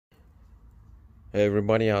Hey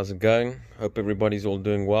everybody, how's it going? Hope everybody's all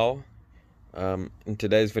doing well. In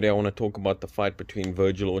today's video, I want to talk about the fight between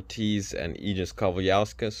Vergil Ortiz and Egidijus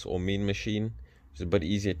Kavaliauskas, or Mean Machine. It's a bit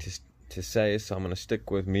easier to say, so I'm going to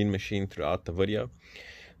stick with Mean Machine throughout the video.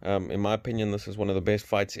 In my opinion, this is one of the best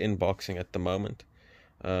fights in boxing at the moment.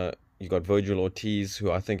 You got Vergil Ortiz,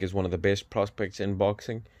 who I think is one of the best prospects in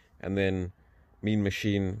boxing, and then Mean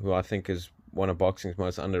Machine, who I think is one of boxing's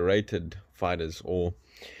most underrated fighters, or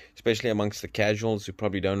especially amongst the casuals who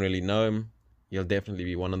probably don't really know him. He'll definitely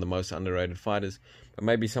be one of the most underrated fighters. But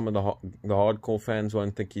maybe some of the hardcore fans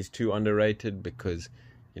won't think he's too underrated because,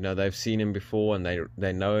 they've seen him before and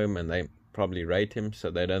they know him and they probably rate him,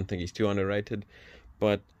 so they don't think he's too underrated.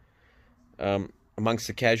 But amongst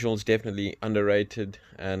the casuals, definitely underrated.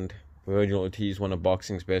 And Vergil Ortiz, one of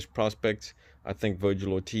boxing's best prospects. I think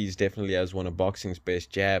Vergil Ortiz definitely has one of boxing's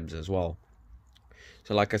best jabs as well.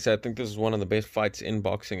 So like I said, I think this is one of the best fights in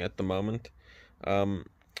boxing at the moment.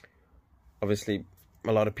 Obviously,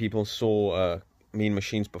 a lot of people saw Mean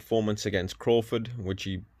Machine's performance against Crawford, which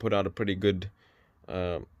he put out a pretty good,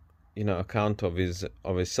 account of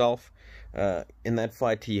himself. In that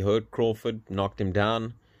fight, he hurt Crawford, knocked him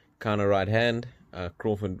down, counter right hand.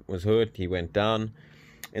 Crawford was hurt, he went down.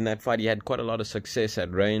 In that fight, he had quite a lot of success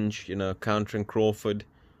at range, countering Crawford.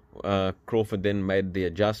 Crawford then made the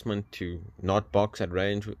adjustment to not box at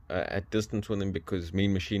range, at distance with him, because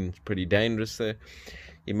Mean Machine's pretty dangerous there.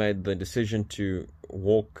 He made the decision to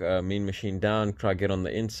walk Mean Machine down, try to get on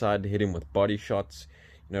the inside, hit him with body shots,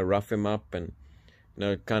 rough him up, and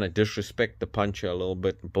kind of disrespect the puncher a little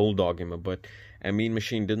bit, bulldog him a bit. And Mean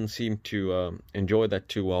Machine didn't seem to enjoy that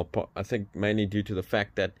too well. I think mainly due to the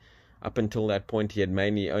fact that up until that point he had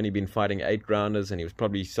mainly only been fighting 8-rounders, and he was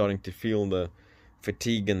probably starting to feel the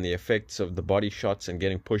fatigue and the effects of the body shots and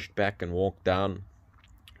getting pushed back and walked down,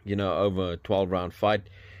 over a 12-round fight,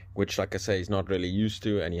 which, like I say, he's not really used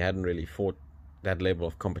to, and he hadn't really fought that level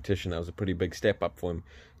of competition. That was a pretty big step up for him.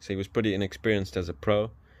 So he was pretty inexperienced as a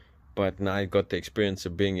pro, but now he got the experience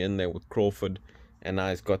of being in there with Crawford, and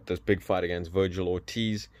now he's got this big fight against Vergil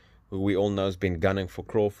Ortiz, who we all know has been gunning for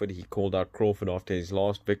Crawford. He called out Crawford after his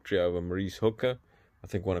last victory over Maurice Hooker, I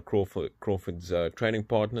think one of Crawford's training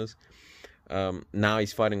partners. Now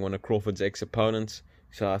he's fighting one of Crawford's ex-opponents,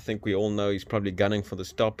 so I think we all know he's probably gunning for the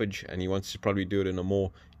stoppage, and he wants to probably do it in a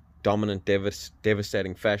more dominant,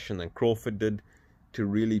 devastating fashion than Crawford did, to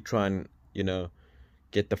really try and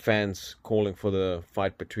get the fans calling for the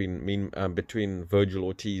fight between Vergil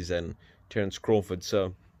Ortiz and Terence Crawford.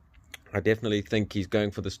 So I definitely think he's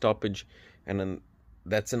going for the stoppage, and then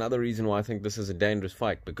that's another reason why I think this is a dangerous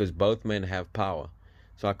fight, because both men have power.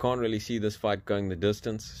 So I can't really see this fight going the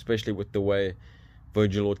distance, especially with the way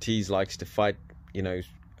Vergil Ortiz likes to fight. He's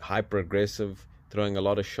hyper aggressive, throwing a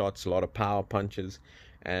lot of shots, a lot of power punches,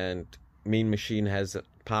 and Mean Machine has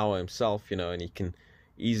power himself, and he can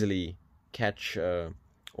easily catch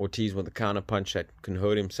Ortiz with a counter punch that can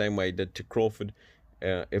hurt him, same way he did to Crawford.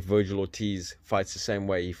 If Vergil Ortiz fights the same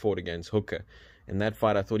way he fought against Hooker. In that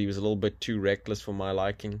fight, I thought he was a little bit too reckless for my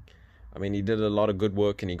liking. I mean, he did a lot of good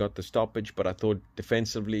work and he got the stoppage, but I thought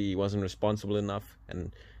defensively he wasn't responsible enough.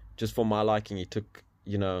 And just for my liking, he took,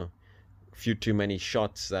 a few too many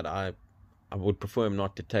shots that I would prefer him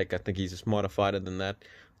not to take. I think he's a smarter fighter than that. I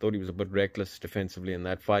thought he was a bit reckless defensively in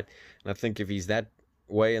that fight. And I think if he's that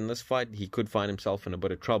way in this fight, he could find himself in a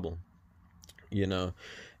bit of trouble,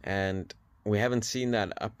 And we haven't seen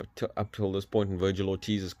that up till this point in Vergil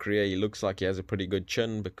Ortiz's career. He looks like he has a pretty good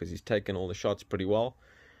chin because he's taken all the shots pretty well.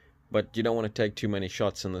 But you don't want to take too many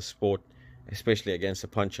shots in the sport, especially against a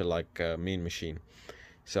puncher like Mean Machine.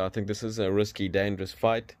 So I think this is a risky, dangerous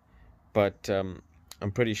fight. But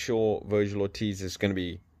I'm pretty sure Vergil Ortiz is going to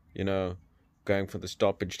be, going for the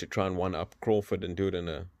stoppage to try and one-up Crawford and do it in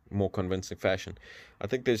a more convincing fashion. I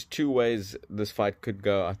think there's two ways this fight could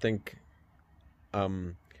go. I think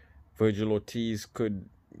Vergil Ortiz could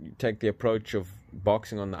take the approach of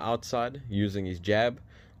boxing on the outside, using his jab.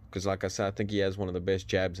 Because like I said, I think he has one of the best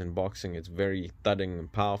jabs in boxing. It's very thudding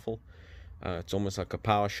and powerful. It's almost like a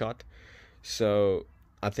power shot. So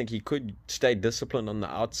I think he could stay disciplined on the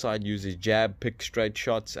outside, use his jab, pick straight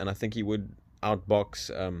shots, and I think he would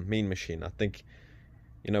outbox Mean Machine. I think,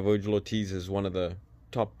 Vergil Ortiz is one of the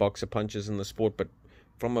top boxer punchers in the sport, but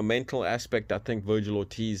from a mental aspect, I think Vergil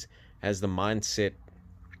Ortiz has the mindset,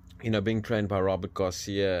 being trained by Robert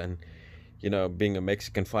Garcia and being a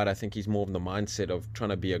Mexican fighter, I think he's more of the mindset of trying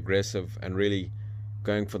to be aggressive and really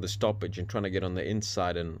going for the stoppage and trying to get on the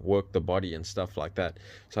inside and work the body and stuff like that.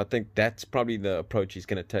 So I think that's probably the approach he's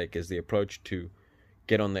going to take, is the approach to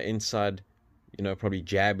get on the inside, probably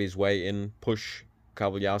jab his way in, push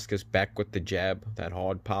Kavaliauskas back with the jab, that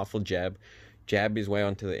hard, powerful jab, jab his way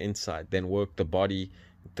onto the inside, then work the body,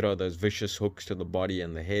 throw those vicious hooks to the body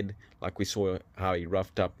and the head, like we saw how he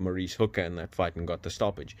roughed up Maurice Hooker in that fight and got the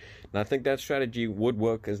stoppage. And I think that strategy would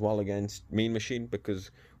work as well against Mean Machine,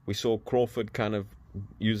 because we saw Crawford kind of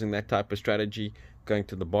using that type of strategy, going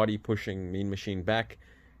to the body, pushing Mean Machine back,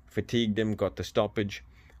 fatigued him, got the stoppage.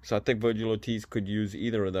 So I think Vergil Ortiz could use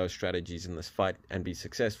either of those strategies in this fight and be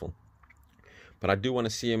successful. But I do want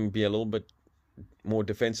to see him be a little bit more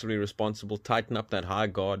defensively responsible, tighten up that high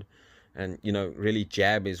guard, and, you know, really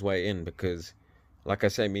jab his way in, because, like I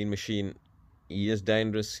say, Mean Machine, he is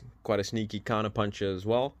dangerous, quite a sneaky counterpuncher as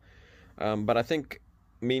well. But I think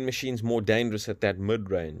Mean Machine's more dangerous at that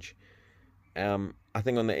mid-range. I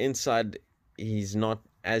think on the inside, he's not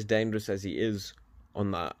as dangerous as he is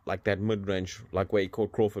on the, like, that mid-range, like where he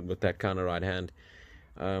caught Crawford with that counter right hand.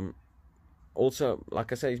 Also,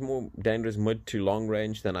 like I say, he's more dangerous mid to long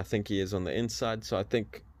range than I think he is on the inside. So I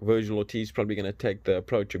think Vergil Ortiz is probably going to take the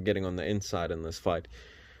approach of getting on the inside in this fight.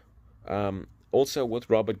 Also, with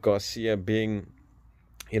Robert Garcia being,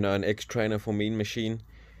 you know, an ex-trainer for Mean Machine,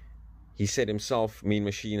 he said himself, Mean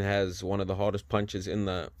Machine has one of the hardest punches in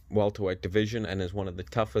the welterweight division and is one of the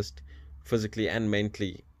toughest physically and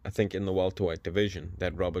mentally, I think, in the welterweight division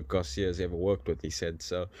that Robert Garcia has ever worked with, he said.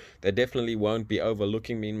 So they definitely won't be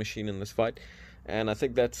overlooking Mean Machine in this fight. And I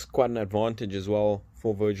think that's quite an advantage as well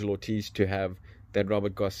for Vergil Ortiz, to have that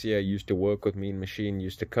Robert Garcia used to work with Mean Machine,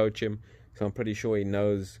 used to coach him. So I'm pretty sure he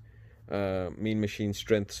knows Mean Machine's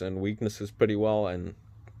strengths and weaknesses pretty well, and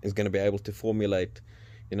is going to be able to formulate,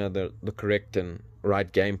 you know, the correct and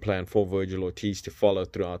right game plan for Vergil Ortiz to follow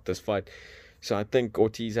throughout this fight. So I think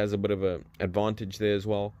Ortiz has a bit of an advantage there as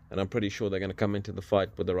well, and I'm pretty sure they're going to come into the fight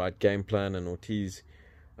with the right game plan, and Ortiz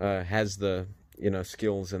has the, you know,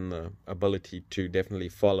 skills and the ability to definitely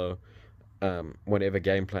follow whatever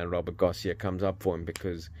game plan Robert Garcia comes up for him,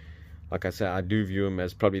 because, like I say, I do view him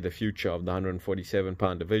as probably the future of the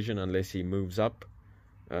 147-pound division, unless he moves up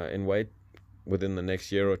in weight within the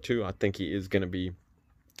next year or two. I think he is going to be,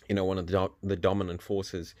 you know, one of the dominant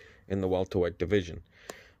forces in the welterweight division.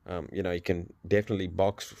 You know, he can definitely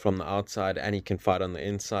box from the outside and he can fight on the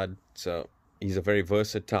inside. So he's a very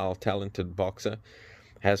versatile, talented boxer.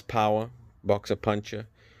 Has power, boxer, puncher.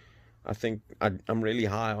 I think I'm really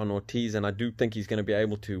high on Ortiz, and I do think he's going to be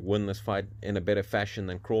able to win this fight in a better fashion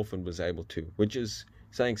than Crawford was able to, which is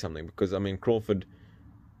saying something, because, I mean, Crawford,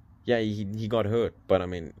 yeah, he got hurt, but, I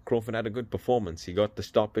mean, Crawford had a good performance. He got the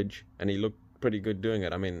stoppage, and he looked pretty good doing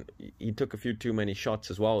it. I mean, he took a few too many shots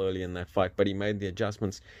as well early in that fight, but he made the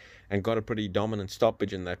adjustments and got a pretty dominant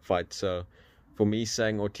stoppage in that fight. So for me,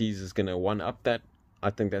 saying Ortiz is going to one-up that, I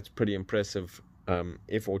think that's pretty impressive,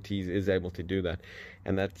 if Ortiz is able to do that.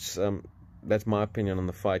 And that's my opinion on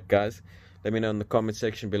the fight, guys. Let me know in the comment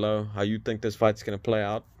section below how you think this fight's going to play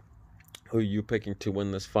out, who you picking to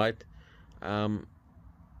win this fight, and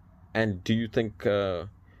do you think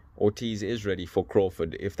Ortiz is ready for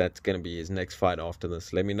Crawford, if that's going to be his next fight after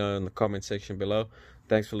this? Let me know in the comment section below.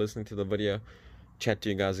 Thanks for listening to the video. Chat to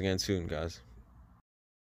you guys again soon, guys.